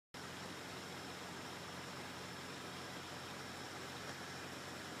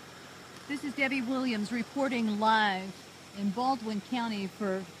This is Debbie Williams reporting live in Baldwin County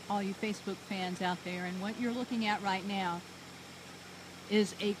for all you Facebook fans out there. And what you're looking at right now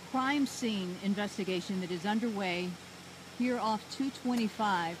is a crime scene investigation that is underway here off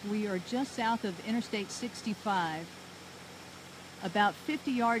 225. We are just south of Interstate 65, about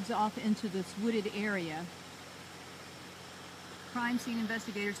 50 yards off into this wooded area. Crime scene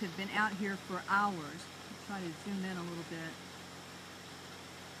investigators have been out here for hours. I'll try to zoom in a little bit.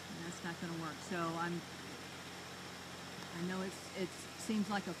 That's not going to work. So I know it seems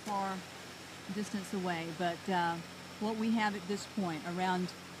like a far distance away, but what we have at this point, around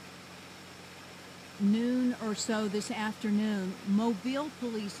noon or so this afternoon, Mobile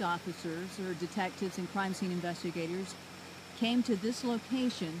police officers or detectives and crime scene investigators came to this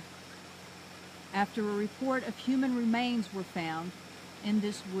location after a report of human remains were found in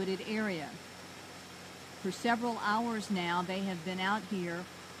this wooded area. For several hours now, they have been out here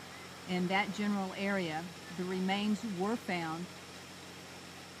in that general area. The remains were found.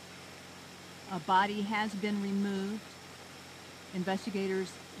 A body has been removed.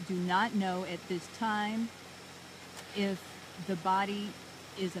 Investigators do not know at this time if the body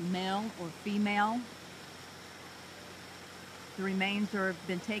is a male or female. The remains have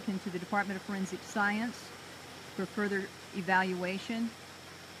been taken to the Department of Forensic Science for further evaluation.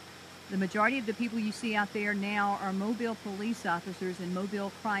 The majority of the people you see out there now are Mobile police officers and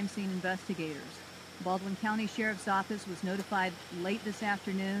Mobile crime scene investigators. Baldwin County Sheriff's Office was notified late this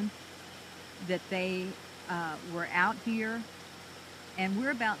afternoon that they were out here, and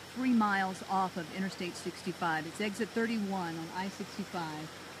we're about 3 miles off of Interstate 65. It's exit 31 on I-65,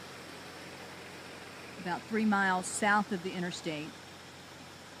 about 3 miles south of the interstate.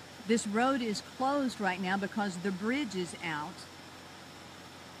 This road is closed right now because the bridge is out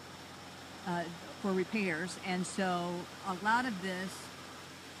for repairs, and so a lot of this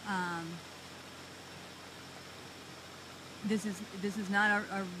this is not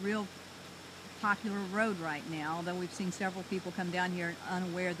a real popular road right now, although we've seen several people come down here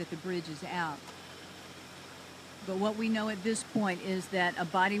unaware that the bridge is out. But what we know at this point is that a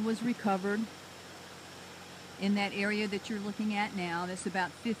body was recovered in that area that you're looking at now. That's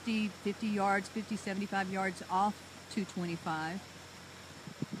about 50 yards, 75 yards off 225.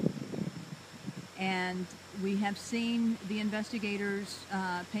 And we have seen the investigators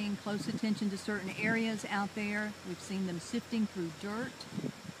paying close attention to certain areas out there. We've seen them sifting through dirt,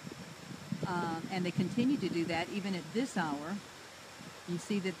 and they continue to do that even at this hour. You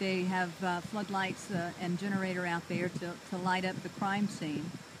see that they have floodlights and generator out there to light up the crime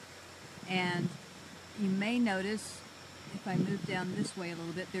scene. And you may notice, if I move down this way a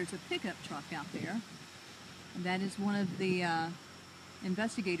little bit, there's a pickup truck out there. And that is one of the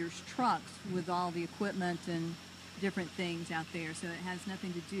investigators' trucks with all the equipment and different things out there, so it has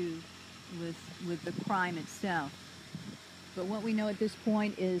nothing to do with the crime itself. But what we know at this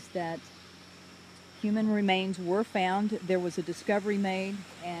point is that human remains were found. There was a discovery made,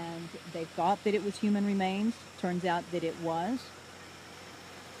 and they thought that it was human remains. Turns out that it was.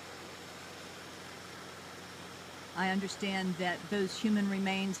 I understand that those human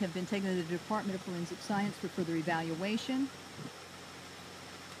remains have been taken to the Department of Forensic Science for further evaluation.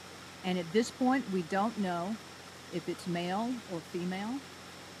 And at this point, we don't know if it's male or female.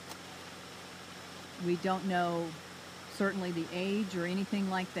 We don't know certainly the age or anything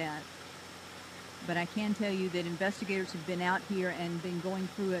like that. But I can tell you that investigators have been out here and been going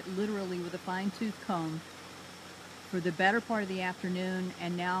through it literally with a fine-tooth comb for the better part of the afternoon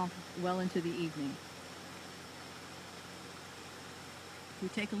and now well into the evening. If we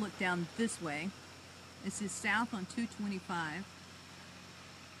take a look down this way, this is south on 225.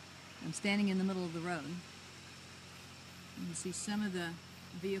 I'm standing in the middle of the road. You can see some of the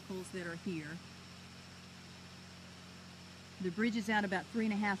vehicles that are here. The bridge is out about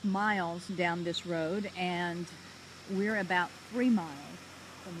 3.5 miles down this road, and we're about 3 miles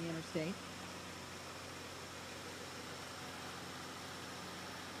from the interstate.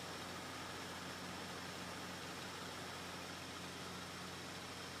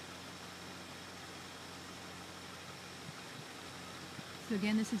 So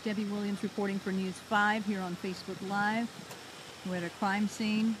again, this is Debbie Williams reporting for News 5 here on Facebook Live. We're at a crime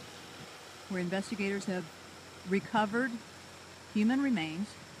scene where investigators have recovered human remains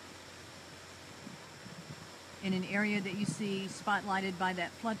in an area that you see spotlighted by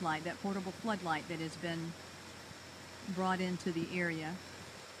that floodlight, that portable floodlight that has been brought into the area.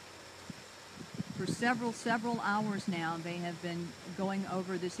 For several hours now, they have been going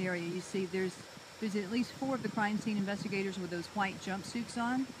over this area. You see there's at least 4 of the crime scene investigators with those white jumpsuits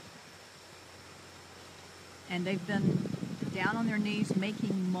on, and they've been down on their knees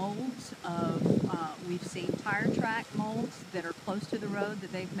making molds of, we've seen tire track molds that are close to the road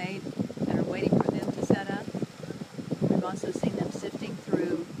that they've made that are waiting for them to set up. We've also seen them sifting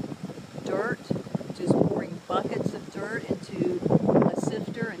through dirt, just pouring buckets of dirt into a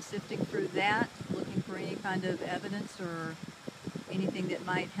sifter and sifting through that, looking for any kind of evidence or anything that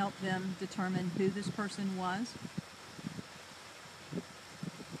might help them determine who this person was.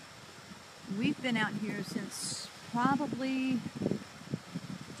 We've been out here since probably,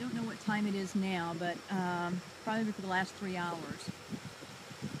 don't know what time it is now, but probably for the last 3 hours.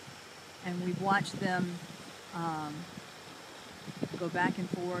 And we've watched them go back and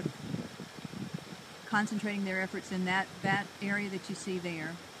forth, concentrating their efforts in that area that you see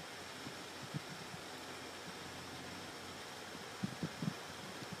there.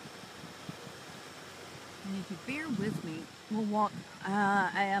 And if you bear with me, we'll walk.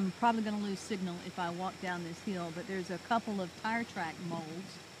 I am probably going to lose signal if I walk down this hill, but there's a couple of tire track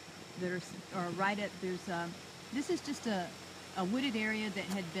molds that are right at, this is just a wooded area that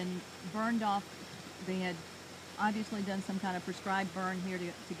had been burned off. They had obviously done some kind of prescribed burn here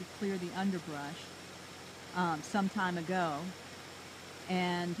to clear the underbrush some time ago.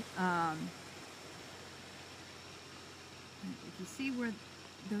 And if you see where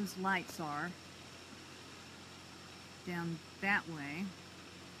those lights are, down that way,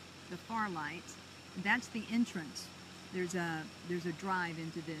 the far lights, that's the entrance. There's a drive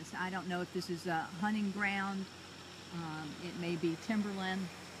into this. I don't know if this is a hunting ground. It may be timberland,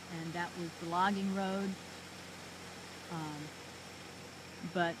 and that was the logging road.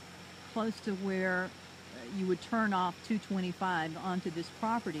 But close to where you would turn off 225 onto this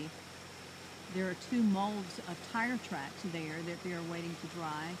property, there are 2 molds of tire tracks there that they're waiting to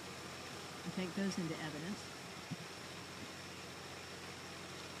dry and take those into evidence.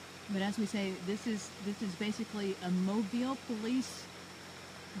 But as we say, this is basically a Mobile Police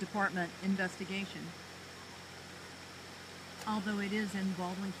Department investigation, although it is in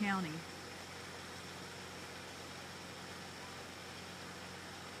Baldwin County.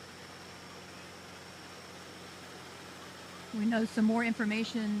 We know some more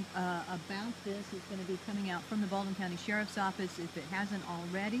information about this is going to be coming out from the Baldwin County Sheriff's Office if it hasn't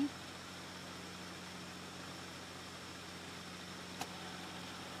already.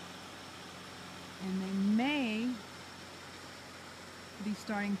 And they may be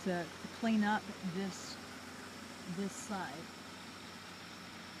starting to clean up this side.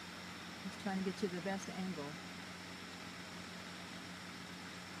 Just trying to get you the best angle.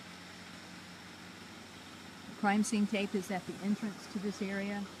 The crime scene tape is at the entrance to this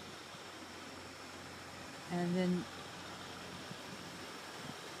area. And then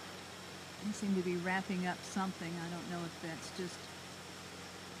they seem to be wrapping up something. I don't know if that's just,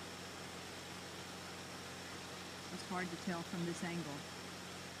 it's hard to tell from this angle.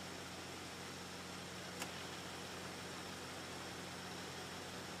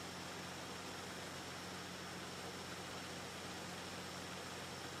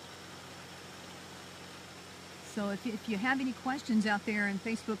 So if you have any questions out there in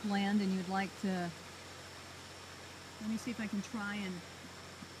Facebook land and you'd like to, let me see if I can try and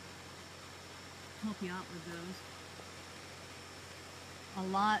help you out with those.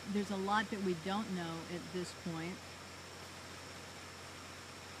 There's a lot that we don't know at this point.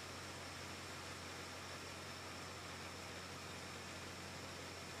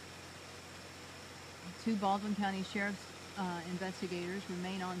 Two Baldwin County Sheriff's investigators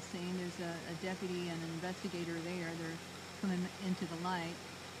remain on scene. There's a deputy and an investigator there. They're coming into the light.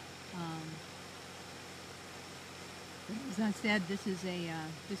 As I said, this is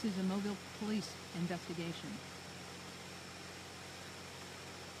a Mobile Police investigation.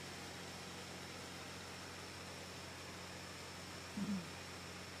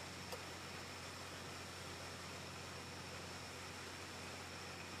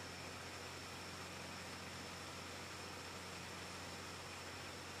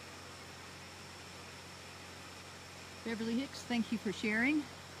 Beverly Hicks, thank you for sharing.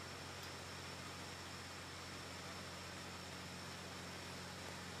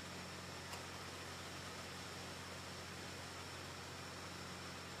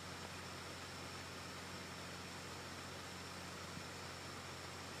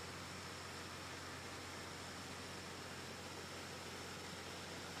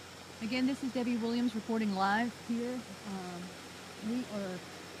 Again, this is Debbie Williams reporting live here. We are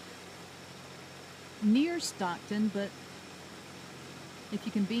near Stockton, but if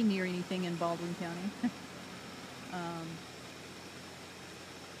you can be near anything in Baldwin County.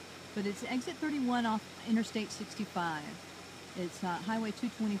 But it's exit 31 off Interstate 65. It's Highway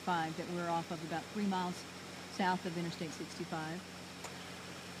 225 that we're off of, about 3 miles south of Interstate 65.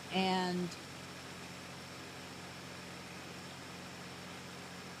 And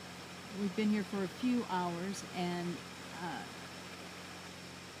we've been here for a few hours, and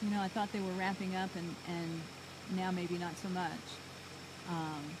I thought they were wrapping up, and now maybe not so much.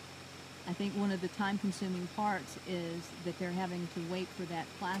 I think one of the time-consuming parts is that they're having to wait for that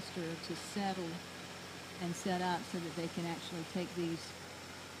plaster to settle and set up so that they can actually take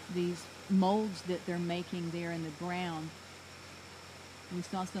these molds that they're making there in the ground. We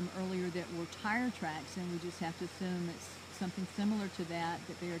saw some earlier that were tire tracks, and we just have to assume it's something similar to that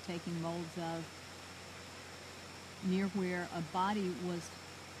they are taking molds of near where a body was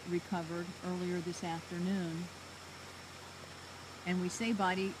recovered earlier this afternoon. And we say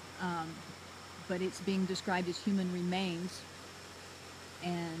body, but it's being described as human remains,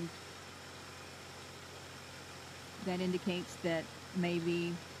 and that indicates that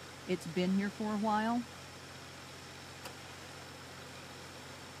maybe it's been here for a while.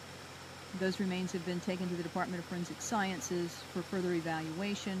 Those remains have been taken to the Department of Forensic Sciences for further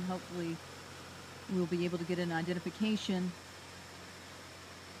evaluation. Hopefully we'll be able to get an identification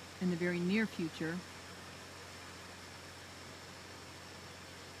in the very near future.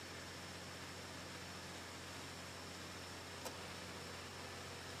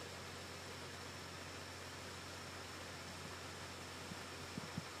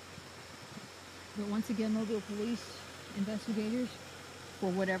 But once again, Mobile police investigators, for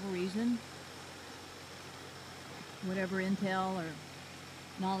whatever reason, whatever intel or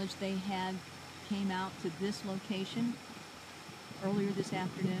knowledge they had, came out to this location earlier this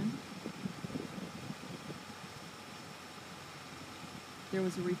afternoon. There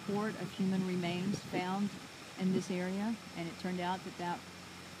was a report of human remains found in this area, and it turned out that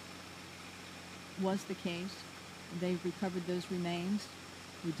was the case. They recovered those remains.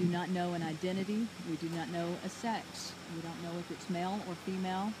 We do not know an identity. We do not know a sex. We don't know if it's male or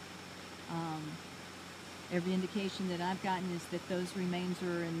female. Every indication that I've gotten is that those remains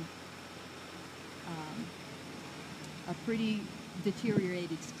are in a pretty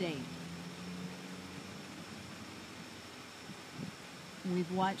deteriorated state.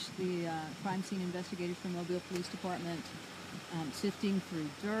 We've watched the crime scene investigators from Mobile Police Department sifting through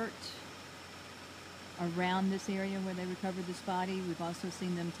dirt around this area where they recovered this body. We've also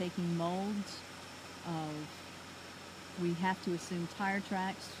seen them taking molds of, we have to assume, tire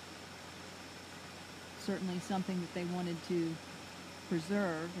tracks. Certainly something that they wanted to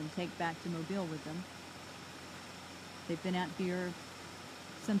preserve and take back to Mobile with them. They've been out here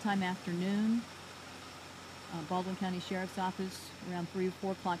sometime afternoon. Baldwin County Sheriff's Office around 3 or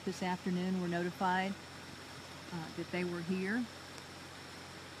 4 o'clock this afternoon were notified that they were here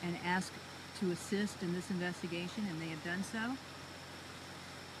and asked to assist in this investigation, and they have done so.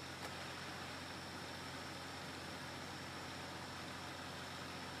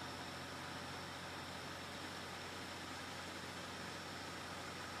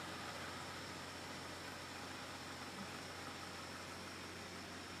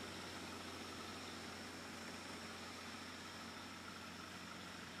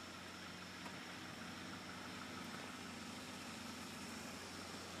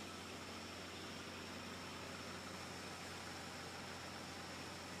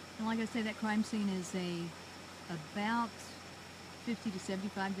 And like I say, that crime scene is about 50 to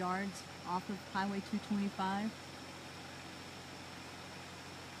 75 yards off of Highway 225.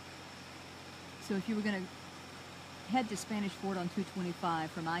 So if you were going to head to Spanish Fort on 225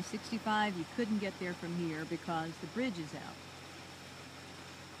 from I-65, you couldn't get there from here because the bridge is out.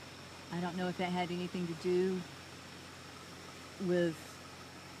 I don't know if that had anything to do with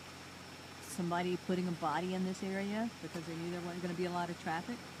somebody putting a body in this area because they knew there wasn't going to be a lot of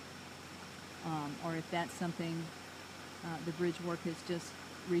traffic. Or if that's something, the bridge work has just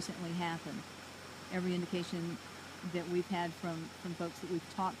recently happened. Every indication that we've had from folks that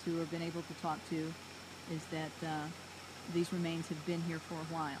we've talked to or been able to talk to is that these remains have been here for a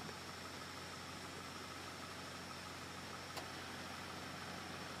while.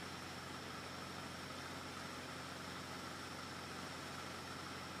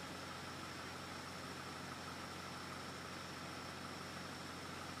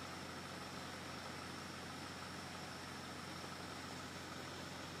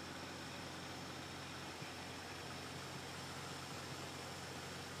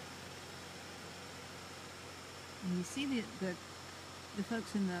 And you see the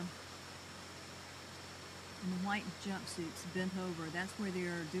folks in the white jumpsuits bent over. That's where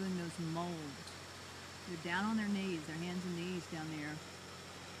they're doing those molds. They're down on their knees, their hands and knees down there,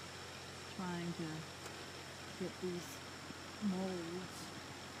 trying to get these molds.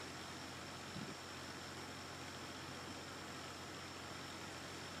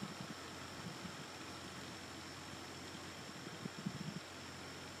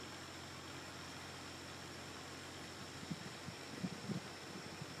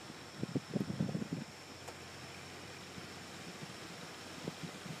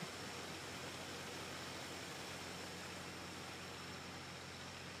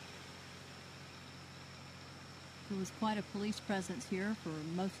 There was quite a police presence here for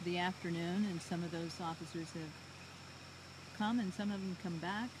most of the afternoon, and some of those officers have come and some of them come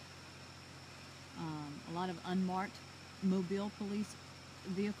back. A lot of unmarked Mobile police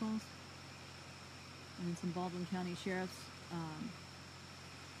vehicles, and some Baldwin County Sheriff's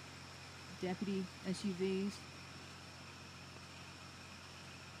deputy SUVs.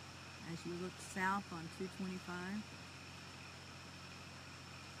 As you look south on 225.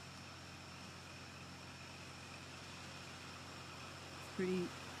 Pretty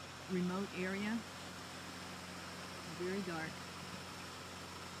remote area, very dark.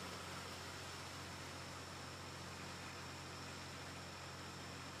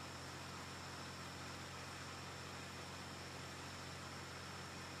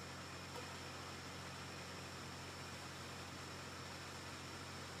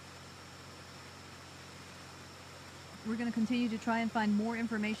 We're going to continue to try and find more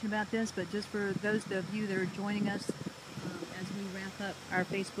information about this, but just for those of you that are joining us as we wrap up our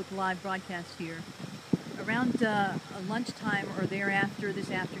Facebook Live broadcast here, around lunchtime or thereafter this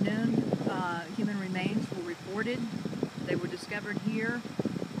afternoon, human remains were reported. They were discovered here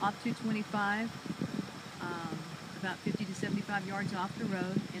off 225, about 50 to 75 yards off the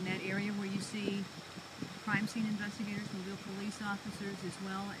road, in that area where you see crime scene investigators, Mobile police officers, as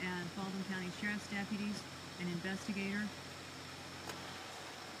well as Baldwin County Sheriff's deputies, an investigator.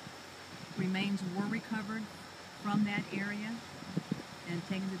 Remains were recovered from that area and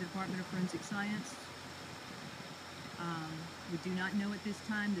taken to the Department of Forensic Science. We do not know at this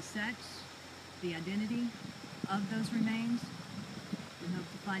time the sex, the identity of those remains. We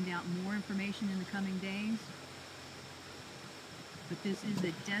hope to find out more information in the coming days. But this is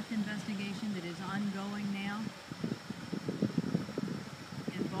a death investigation that is ongoing now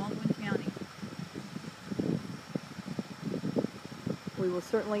in Baldwin County. We will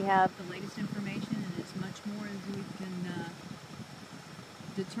certainly have the latest information and as much more as we can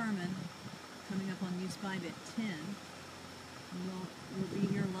determine coming up on News 5 at 10. We'll be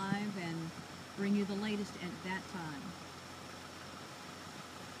here live and bring you the latest at that time.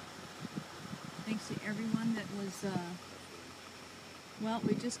 Thanks to everyone that was, well,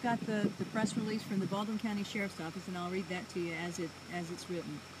 we just got the press release from the Baldwin County Sheriff's Office, and I'll read that to you as it's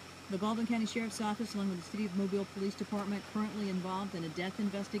written. The Baldwin County Sheriff's Office, along with the City of Mobile Police Department, currently involved in a death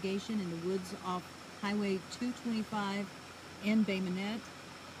investigation in the woods off Highway 225 in Bay Minette.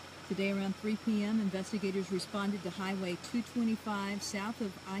 Today around 3 p.m., investigators responded to Highway 225 south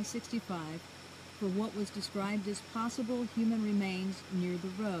of I-65 for what was described as possible human remains near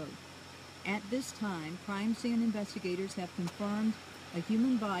the road. At this time, crime scene investigators have confirmed a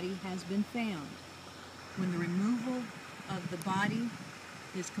human body has been found. When the removal of the body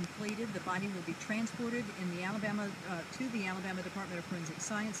is completed, the body will be transported to the Alabama Department of Forensic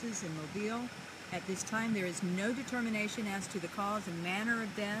Sciences in Mobile. At this time, there is no determination as to the cause and manner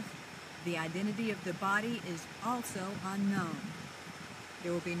of death. The identity of the body is also unknown.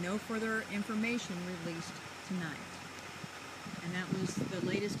 There will be no further information released tonight. And that was the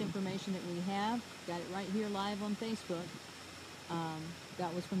latest information that we have. Got it right here live on Facebook.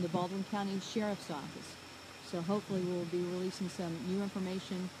 That was from the Baldwin County Sheriff's Office. So hopefully we'll be releasing some new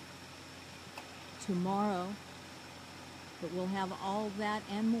information tomorrow. But we'll have all that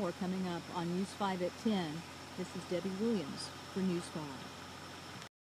and more coming up on News 5 at 10. This is Debbie Williams for News 5.